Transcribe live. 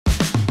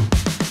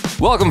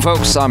Welcome,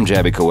 folks. I'm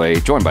Jabby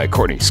Kaway, joined by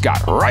Courtney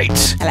Scott Wright.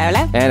 Hello,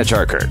 hello. And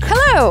Achara Kirk.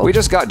 Hello. We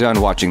just got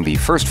done watching the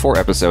first 4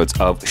 episodes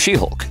of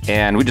She-Hulk,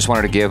 and we just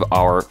wanted to give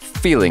our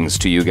feelings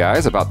to you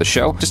guys about the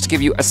show, just to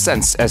give you a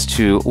sense as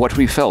to what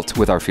we felt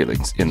with our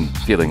feelings in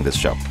feeling this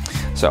show.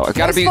 So it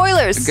gotta be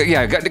spoilers.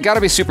 Yeah,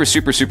 gotta be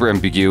super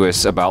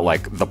ambiguous about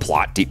like the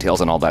plot details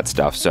and all that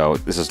stuff. So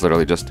this is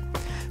literally just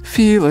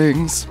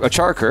feelings.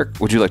 Achara Kirk,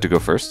 would you like to go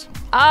first?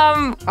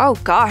 Oh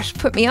gosh,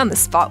 put me on the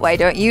spot, why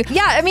don't you?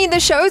 Yeah, I mean, the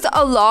show's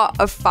a lot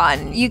of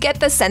fun. You get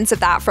the sense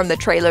of that from the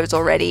trailers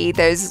already.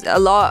 There's a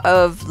lot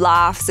of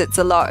laughs. It's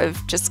a lot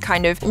of just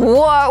kind of,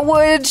 what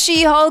would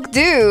She-Hulk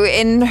do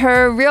in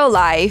her real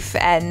life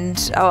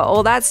and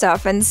all that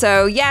stuff. And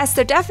so, yes,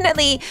 they're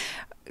definitely...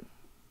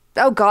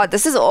 Oh God,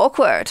 this is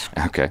awkward.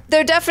 Okay.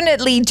 They're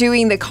definitely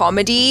doing the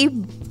comedy,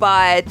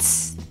 but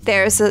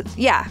there's a...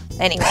 Yeah,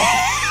 anyway.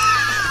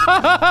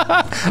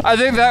 I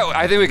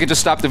think we could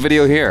just stop the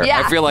video here.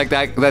 Yeah. I feel like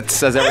that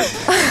says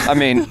everything. I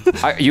mean,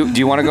 do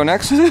you want to go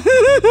next?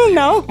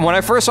 No. When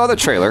I first saw the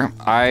trailer,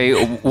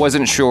 I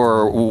wasn't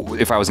sure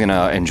if I was going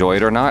to enjoy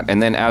it or not.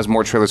 And then as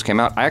more trailers came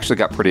out, I actually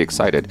got pretty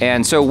excited.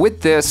 And so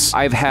with this,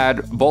 I've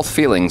had both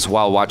feelings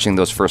while watching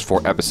those first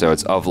 4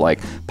 episodes of like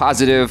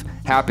positive,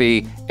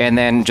 happy, and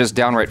then just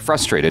downright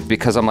frustrated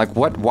because I'm like,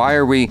 what? Why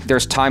are we?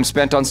 There's time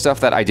spent on stuff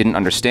that I didn't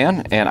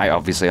understand, and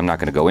I'm not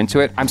going to go into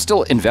it. I'm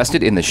still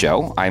invested in the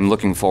show. I'm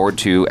looking forward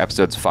to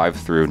episodes 5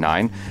 through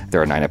 9.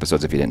 There are 9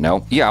 episodes if you didn't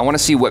know. Yeah, I want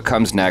to see what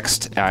comes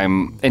next.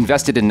 I'm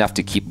invested enough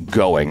to keep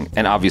going,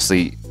 and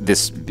obviously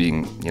this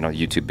being,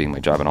 YouTube being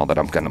my job and all that,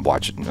 I'm going to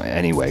watch it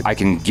anyway. I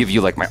can give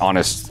you like my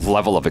honest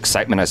level of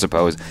excitement, I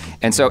suppose.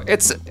 And so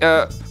it's,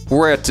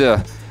 we're at...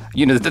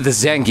 the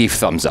Zangief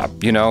thumbs up,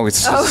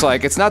 It's just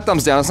like, it's not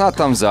thumbs down, it's not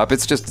thumbs up,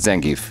 it's just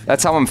Zangief.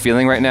 That's how I'm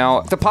feeling right now.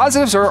 The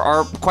positives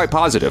are quite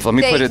positive, let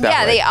me put it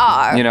that way.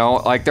 Yeah, they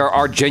are. Like there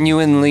are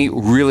genuinely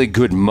really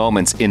good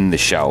moments in the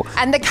show.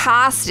 And the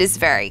cast is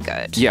very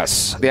good.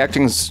 Yes, the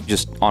acting's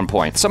just on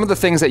point. Some of the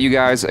things that you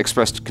guys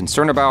expressed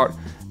concern about,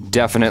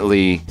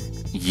 definitely,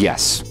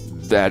 yes,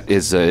 that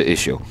is an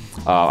issue.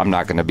 I'm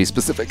not going to be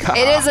specific.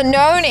 It is a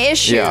known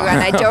issue, and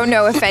I don't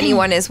know if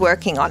anyone is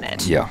working on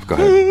it. Yeah, go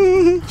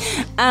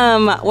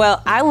ahead.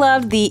 Well, I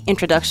loved the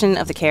introduction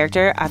of the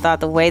character. I thought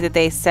the way that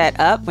they set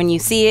up, when you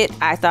see it,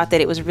 I thought that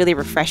it was really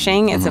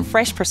refreshing. It's a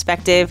fresh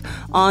perspective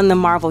on the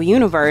Marvel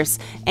Universe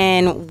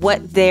and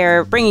what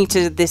they're bringing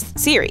to this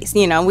series.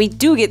 We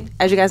do get,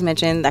 as you guys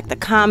mentioned, like the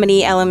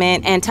comedy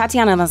element, and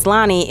Tatiana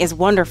Maslany is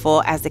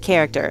wonderful as the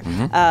character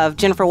of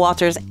Jennifer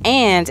Walters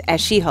and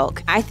as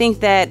She-Hulk. I think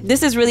that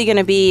this is really going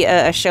to be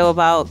a show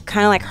about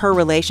kind of like her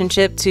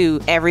relationship to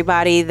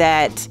everybody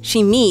that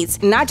she meets,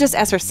 not just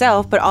as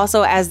herself, but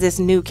also as this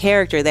new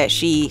character that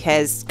she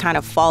has kind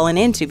of fallen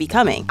into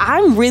becoming.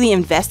 I'm really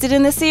invested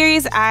in this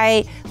series.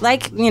 I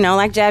like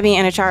Jabby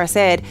and Achara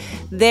said,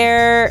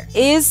 there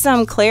is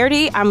some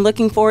clarity I'm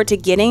looking forward to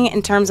getting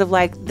in terms of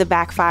like the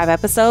back 5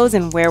 episodes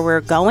and where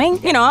we're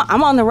going.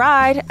 I'm on the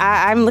ride.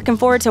 I'm looking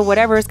forward to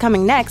whatever is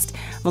coming next.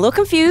 I'm a little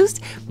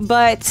confused,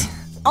 but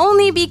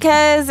only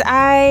because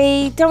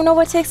I don't know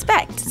what to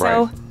expect.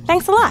 So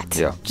thanks a lot.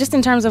 Yeah. Just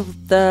in terms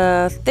of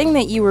the thing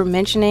that you were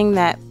mentioning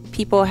that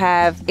people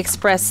have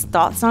expressed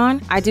thoughts on,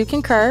 I do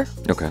concur.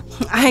 Okay.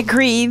 I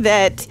agree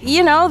that,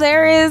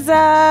 there is,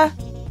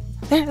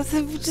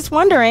 just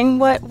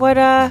wondering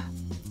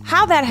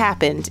how that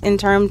happened in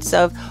terms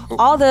of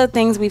all the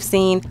things we've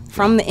seen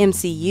from the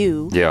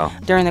MCU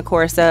during the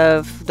course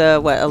of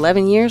the,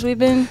 11 years we've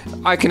been?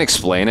 I can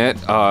explain it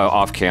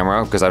off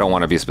camera because I don't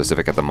want to be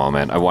specific at the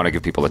moment. I want to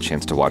give people a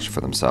chance to watch it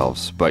for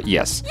themselves. But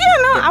yes.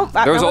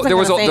 There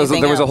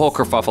was a whole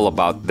kerfuffle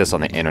about this on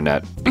the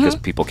internet because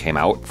people came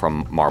out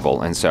from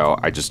Marvel. And so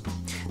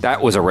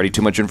that was already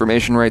too much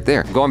information right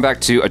there. Going back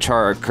to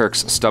Achara Kirk's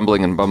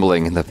stumbling and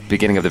bumbling in the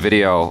beginning of the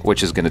video,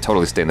 which is going to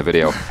totally stay in the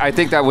video, I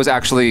think that was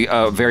actually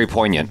very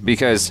poignant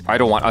because I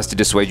don't want us to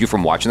dissuade you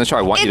from watching the show.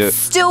 I want you to... It's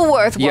still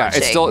worth watching. Yeah,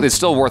 it's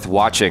still worth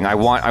watching. I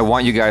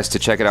want you guys to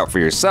check it out for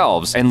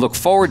yourselves and look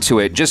forward to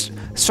it. Just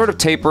sort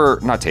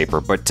of not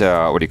taper, but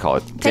what do you call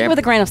it? Take it with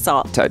a grain of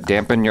salt.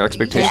 Dampen your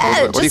expectations.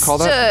 Yeah, what do you call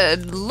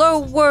that?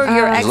 Lower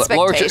your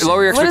expectations.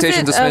 Lower your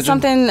expectations a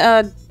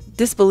smidgen.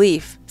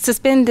 Disbelief.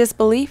 Suspend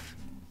disbelief.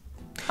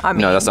 I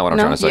mean, no, that's not what I'm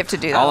trying to say. You have to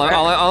do that.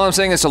 All I'm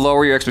saying is to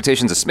lower your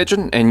expectations a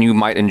smidgen, and you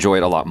might enjoy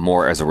it a lot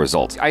more as a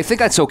result. I think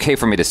that's okay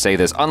for me to say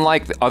this.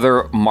 Unlike the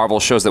other Marvel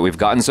shows that we've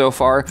gotten so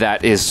far,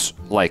 that is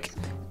like...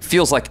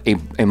 feels like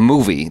a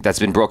movie that's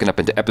been broken up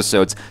into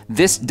episodes.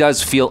 This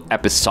does feel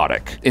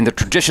episodic in the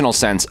traditional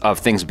sense of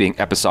things being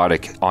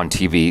episodic on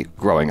TV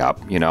growing up,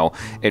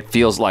 It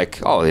feels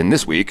like, in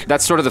this week.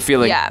 That's sort of the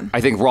feeling I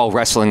think we're all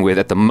wrestling with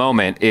at the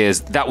moment is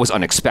that was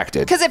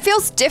unexpected. Because it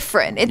feels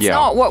different. It's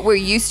not what we're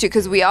used to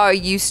because we are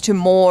used to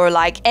more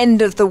like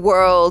end of the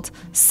world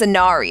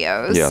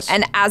scenarios. Yes.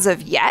 And as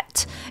of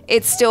yet,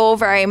 it's still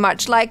very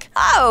much like,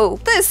 oh,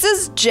 this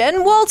is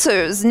Jen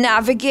Walters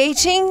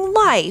navigating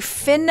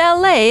life in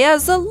LA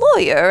as a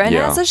lawyer and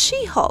as a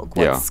She-Hulk.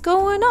 What's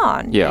going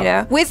on? Yeah. You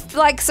know, with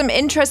like some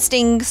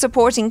interesting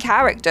supporting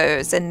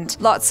characters and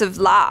lots of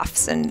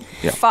laughs and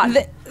fun.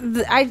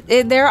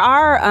 There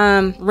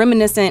are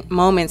reminiscent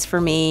moments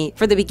for me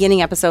for the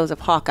beginning episodes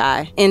of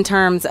Hawkeye in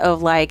terms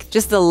of like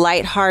just the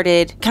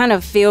lighthearted kind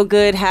of feel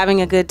good,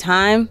 having a good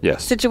time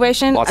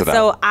situation. Lots of that.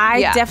 So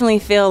I definitely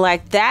feel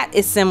like that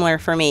is similar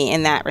for me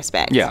in that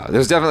respect. Yeah,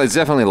 it's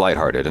definitely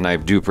lighthearted, and I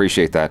do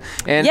appreciate that.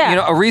 And you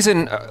know, a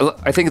reason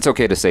I think it's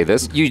okay to say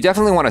this, you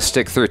definitely want to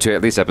stick through to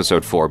at least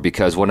episode 4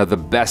 because one of the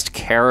best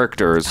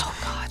characters.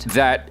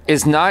 That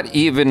is not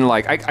even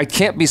like, I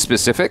can't be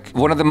specific.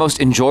 One of the most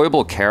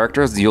enjoyable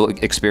characters that you'll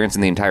experience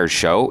in the entire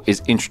show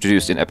is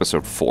introduced in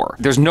episode 4.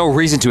 There's no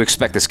reason to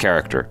expect this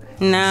character.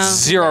 No.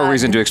 Zero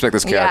reason to expect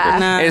this character. Yeah.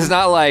 No. It's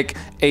not like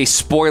a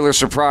spoiler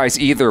surprise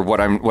either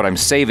what I'm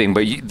saving,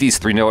 but these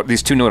two know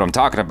what I'm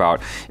talking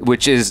about,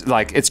 which is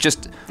like, it's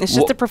just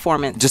a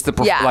performance. Just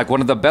like one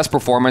of the best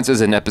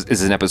performances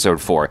is in episode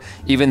 4.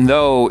 Even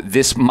though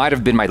this might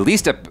have been my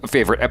least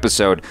favorite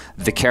episode,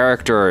 the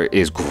character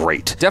is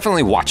great.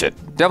 Definitely watch it.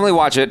 Definitely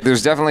watch it.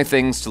 There's definitely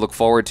things to look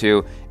forward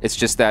to. It's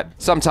just that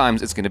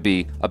sometimes it's going to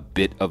be a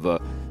bit of a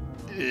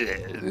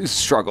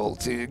struggle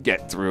to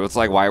get through. It's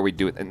like, why are we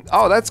doing it? And,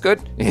 oh, that's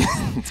good.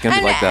 It's going to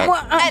be like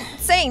that. And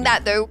saying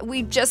that, though,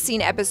 we've just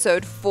seen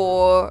episode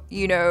 4,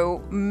 you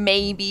know,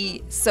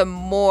 maybe some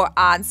more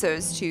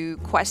answers to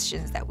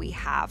questions that we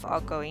have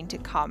are going to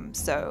come.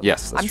 So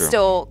yes, that's I'm true.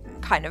 Still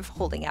kind of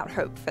holding out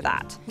hope for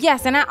that.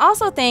 Yes, and I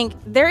also think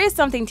there is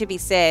something to be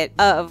said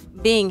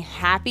of being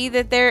happy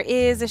that there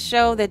is a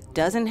show that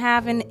doesn't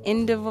have an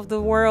end of the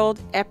world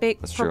epic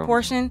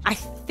proportion. I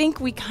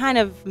think we kind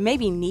of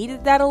maybe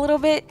needed that a little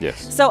bit.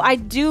 Yes. So I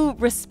do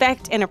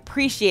respect and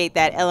appreciate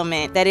that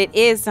element, that it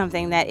is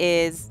something that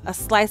is a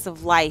slice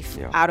of life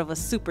out of a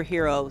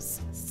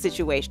superhero's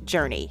situation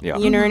journey. Yeah.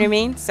 You know what I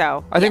mean?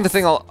 So I think the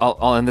thing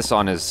I'll end this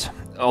on is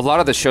a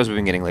lot of the shows we've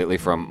been getting lately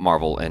from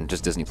Marvel and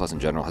just Disney Plus in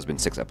general has been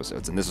 6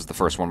 episodes, and this is the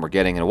first one we're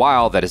getting in a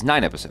while that is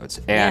 9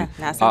 episodes. And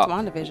not since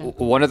WandaVision.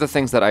 One of the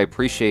things that I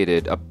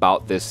appreciated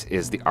about this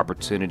is the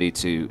opportunity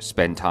to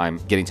spend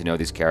time getting to know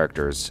these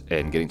characters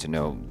and getting to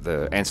know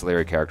the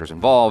ancillary characters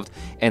involved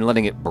and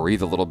letting it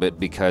breathe a little bit,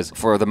 because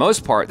for the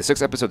most part, the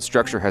 6-episode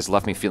structure has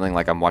left me feeling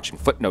like I'm watching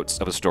footnotes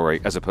of a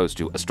story as opposed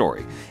to a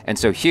story. And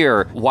so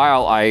here,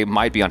 while I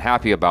might be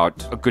unhappy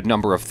about a good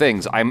number of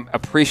things, I'm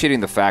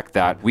appreciating the fact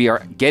that we are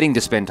getting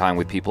to spend time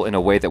with people in a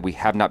way that we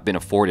have not been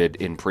afforded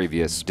in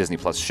previous Disney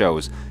Plus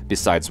shows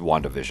besides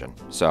WandaVision.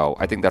 So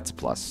I think that's a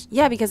plus.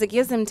 Yeah, because it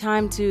gives them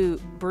time to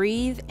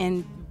breathe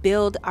and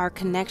build our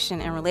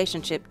connection and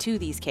relationship to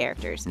these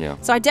characters. Yeah.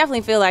 So I definitely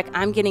feel like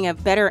I'm getting a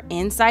better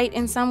insight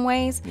in some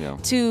ways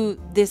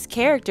to this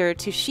character,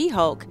 to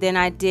She-Hulk, than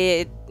I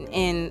did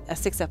in a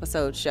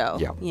 6-episode show.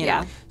 Yeah. You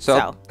know?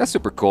 So that's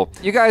super cool.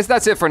 You guys,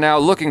 that's it for now.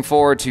 Looking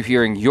forward to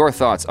hearing your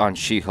thoughts on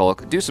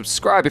She-Hulk. Do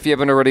subscribe if you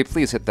haven't already.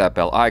 Please hit that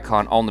bell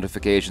icon, all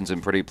notifications,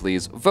 and pretty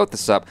please vote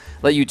this up.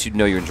 Let YouTube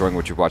know you're enjoying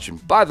what you're watching.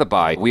 By the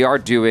by, we are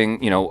doing,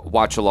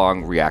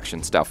 watch-along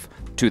reaction stuff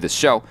to this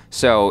show.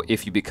 So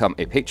if you become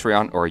a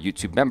Patreon or a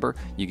YouTube member,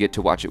 you get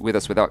to watch it with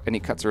us without any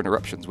cuts or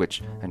interruptions,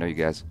 which I know you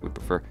guys would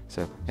prefer.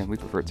 So, and we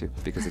prefer to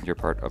because you're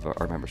part of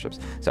our memberships.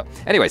 So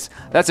anyways,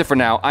 that's it for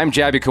now. I'm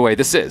Jabby Kuwait.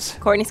 This is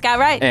Courtney Scott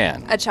Wright.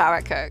 And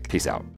Achara Kirk. peace out.